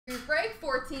break,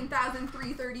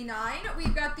 14,339.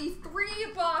 We've got the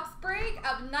 3-box break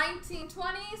of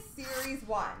 1920 Series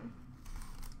 1.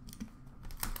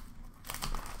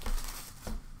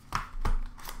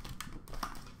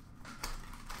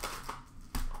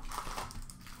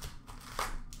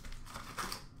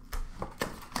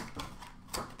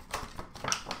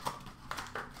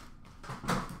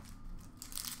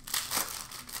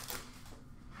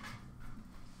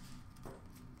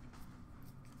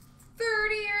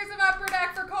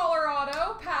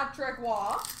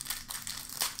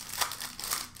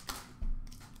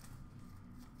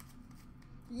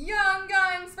 Young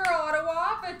Guns for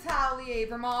Ottawa, Vitaly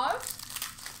Abramov.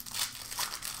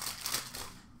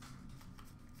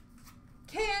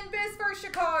 Canvas for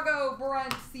Chicago,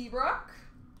 Brent Seabrook.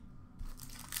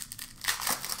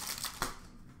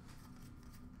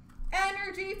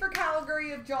 Energy for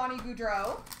Calgary of Johnny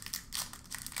Gaudreau.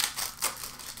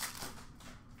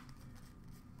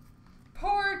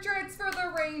 Portraits for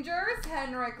the Rangers,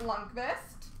 Henrik Lundqvist.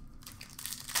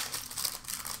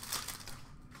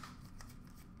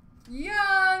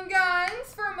 Young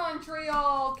Guns for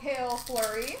Montreal, Cale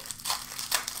Fleury.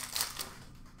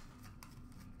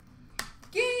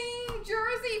 Game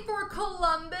jersey for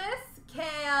Columbus,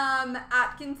 Cam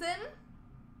Atkinson.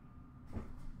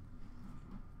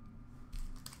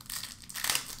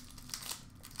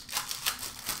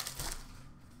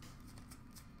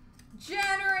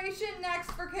 Generation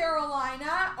next for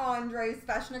Carolina, Andrei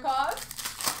Svechnikov.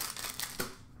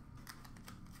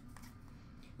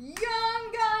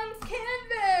 Young Guns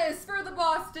canvas for the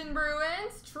Boston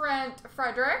Bruins, Trent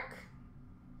Frederick.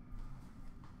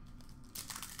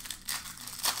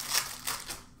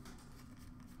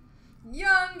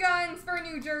 Young Guns for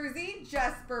New Jersey,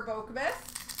 Jesper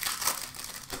Boqvist.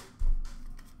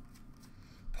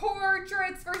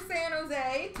 Portraits for San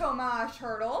Jose, Tomas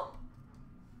Hertl.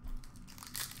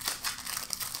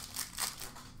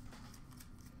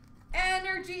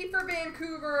 Energy for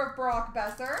Vancouver of Brock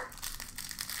Besser.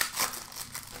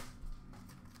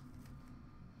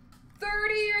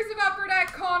 30 years of Upper Deck,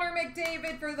 Connor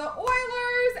McDavid for the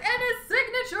Oilers, and a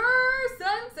signature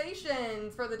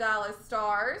sensations for the Dallas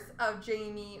Stars of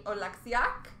Jamie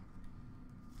Oleksiak.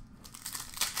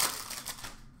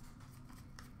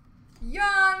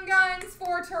 Young Guns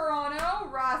for Toronto,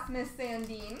 Rasmus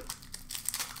Sandin.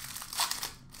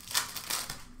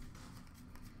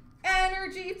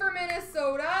 Energy for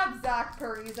Minnesota of Zach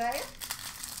Parise.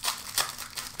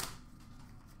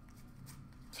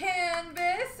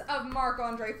 Canvas of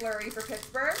Marc-Andre Fleury for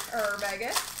Pittsburgh, or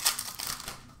Vegas.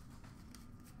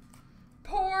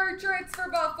 Portraits for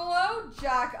Buffalo,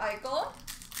 Jack Eichel.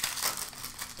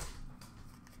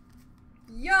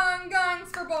 Young Guns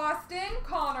for Boston,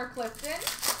 Connor Clifton.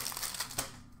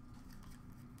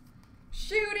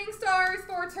 Shooting Stars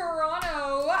for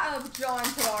Toronto of John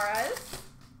Tavares.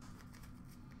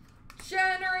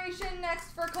 Generation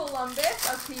next for Columbus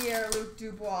of Pierre-Luc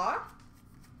Dubois.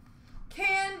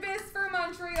 Canvas for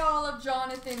Montreal of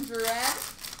Jonathan Drouin.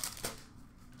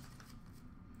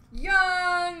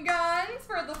 Young Guns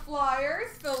for the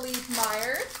Flyers, Philippe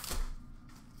Myers.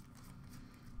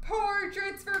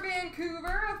 Portraits for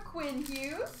Vancouver of Quinn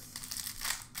Hughes.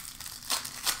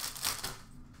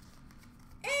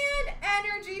 And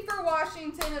energy for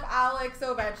Washington of Alex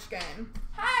Ovechkin.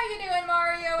 How you doing,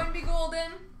 Mario and Be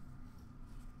Golden?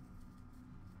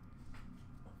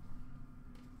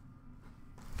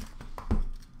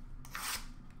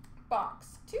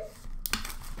 Box 2.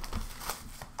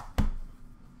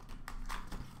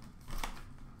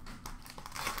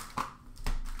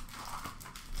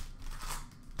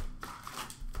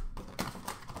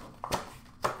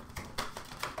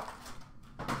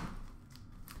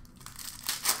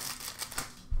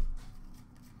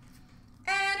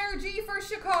 Energy for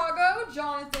Chicago,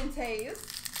 Jonathan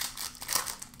Toews.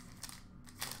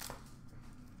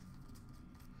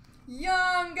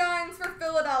 Young Guns for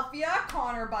Philadelphia,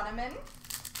 Connor Bunnaman.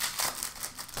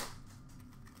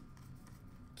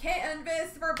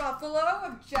 Canvas for Buffalo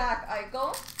of Jack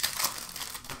Eichel.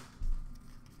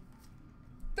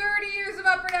 30 years of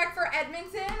Upper Deck for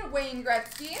Edmonton, Wayne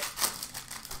Gretzky.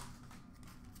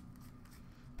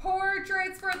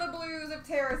 Portraits for the Blues of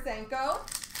Tarasenko.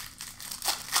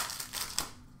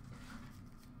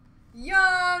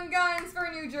 Young Guns for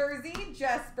New Jersey,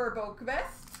 Jesper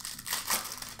Boqvist.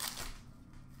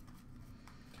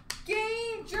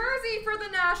 Game jersey for the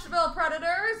Nashville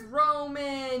Predators,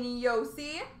 Roman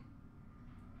Josi.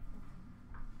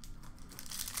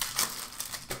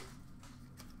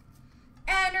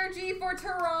 Energy for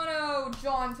Toronto,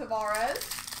 John Tavares.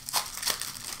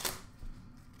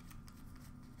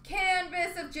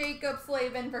 Canvas of Jacob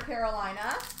Slavin for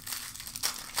Carolina.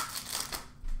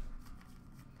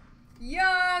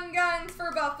 Young Guns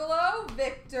for Buffalo,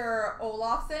 Victor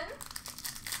Olofsson.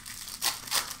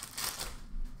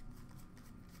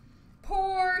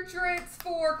 Portraits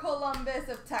for Columbus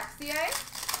of Texier.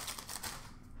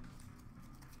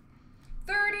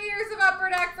 30 years of Upper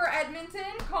Deck for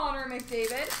Edmonton, Connor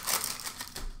McDavid.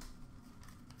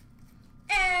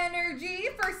 Energy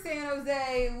for San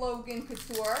Jose, Logan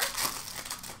Couture.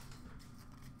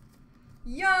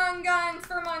 Young Guns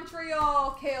for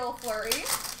Montreal, Cale Fleury.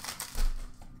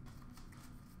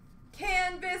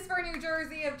 Canvas for New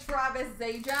Jersey of Travis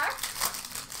Zajac.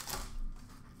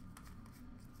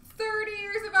 30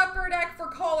 years of Upper Deck for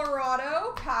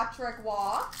Colorado, Patrick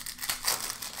Waugh.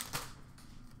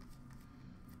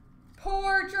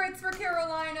 Portraits for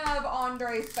Carolina of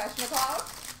Andrei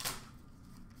Svechnikov.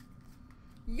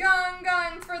 Young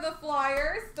Guns for the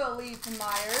Flyers, Philippe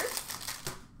Myers.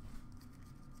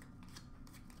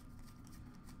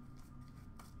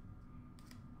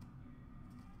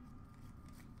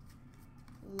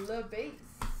 Le Base.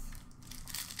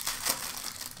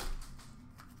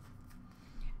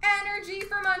 Energy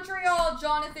for Montreal,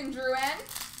 Jonathan Drouin.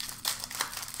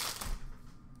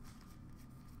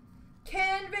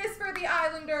 Canvas for the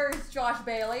Islanders, Josh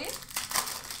Bailey.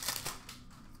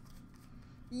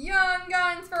 Young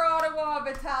Guns for Ottawa,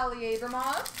 Vitaly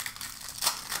Abramov.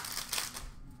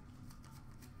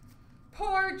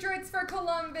 Portraits for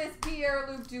Columbus,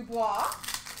 Pierre-Luc Dubois.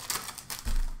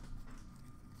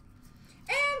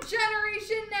 And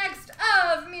Generation next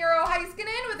of Miro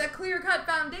Heiskanen with the clear-cut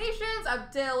foundations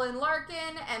of Dylan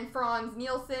Larkin and Franz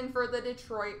Nielsen for the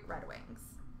Detroit Red Wings.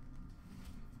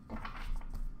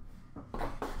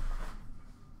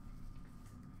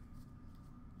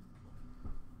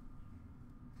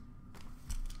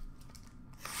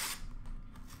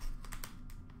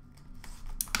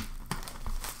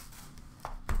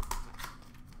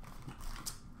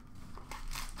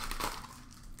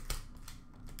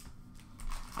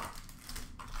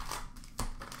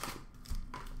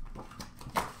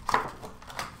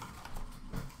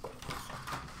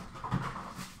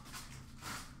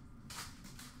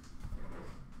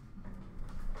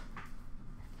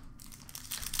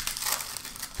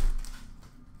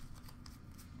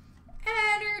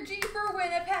 For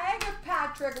Winnipeg of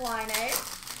Patrick Laine.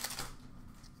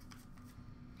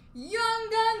 Young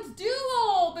Guns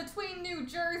duel between New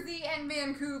Jersey and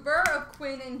Vancouver of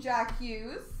Quinn and Jack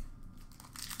Hughes.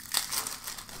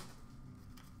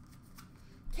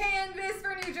 Canvas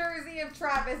for New Jersey of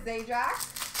Travis Zajac.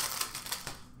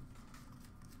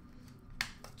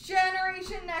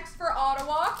 Generation next for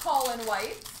Ottawa, Colin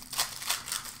White.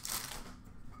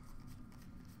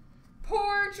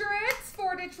 Portraits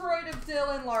for Detroit of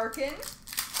Dylan Larkin.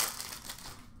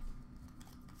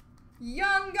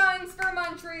 Young Guns for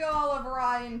Montreal of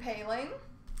Ryan Poehling.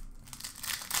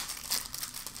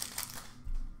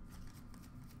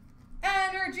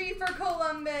 Energy for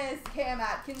Columbus, Cam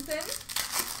Atkinson.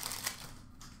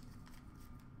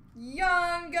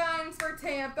 Young Guns for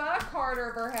Tampa,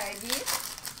 Carter Verhaeghe.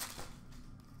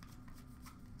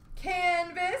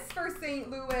 Canvas for St.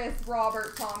 Louis,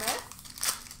 Robert Thomas.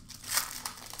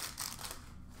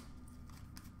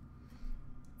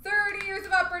 30 years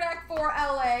of Upper Deck for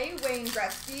LA, Wayne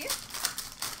Gretzky.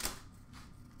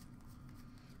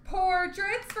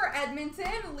 Portraits for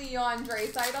Edmonton, Leon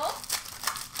Draisaitl.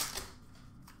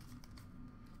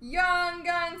 Young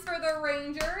Guns for the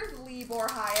Rangers, Libor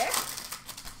Hayek.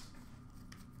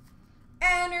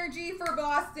 Energy for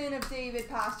Boston of David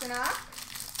Pastrnak.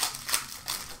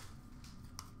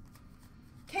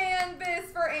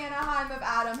 Canvas for Anaheim of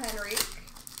Adam Henrique.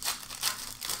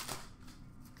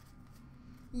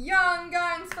 Young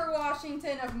Guns for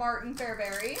Washington of Martin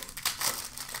Fairbury.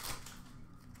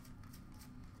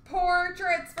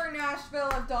 Portraits for Nashville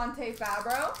of Dante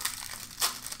Fabro.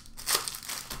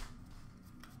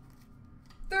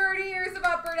 30 years of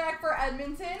Upper Deck for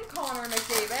Edmonton, Connor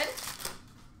McDavid.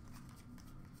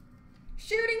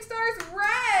 Shooting Stars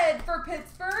red for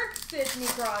Pittsburgh, Sidney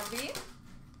Crosby.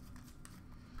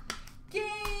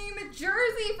 Game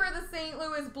jersey for the St.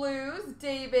 Louis Blues,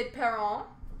 David Perron.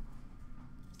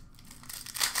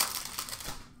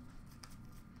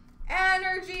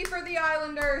 Energy for the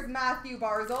Islanders, Matthew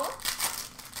Barzal.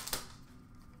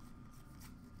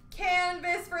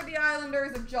 Canvas for the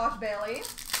Islanders of Josh Bailey.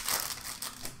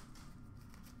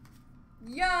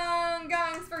 Young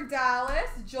Guns for Dallas,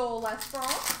 Joel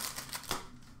Lesperance.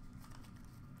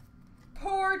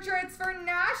 Portraits for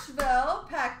Nashville,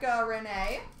 Pekka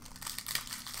Rinne.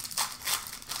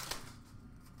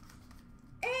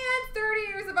 And 30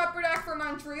 years of Upper Deck for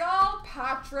Montreal,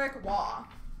 Patrick Waugh.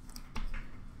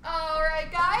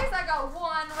 Alright guys, I got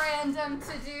one random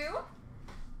to do.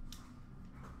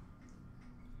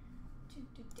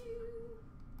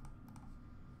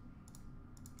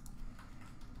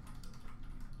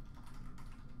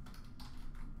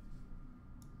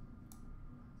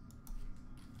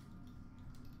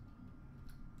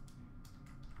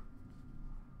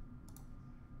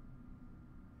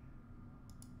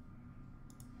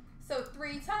 So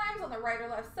 3 times on the right or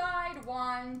left side.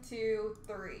 1, 2,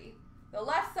 3. The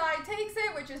left side takes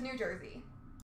it, which is New Jersey.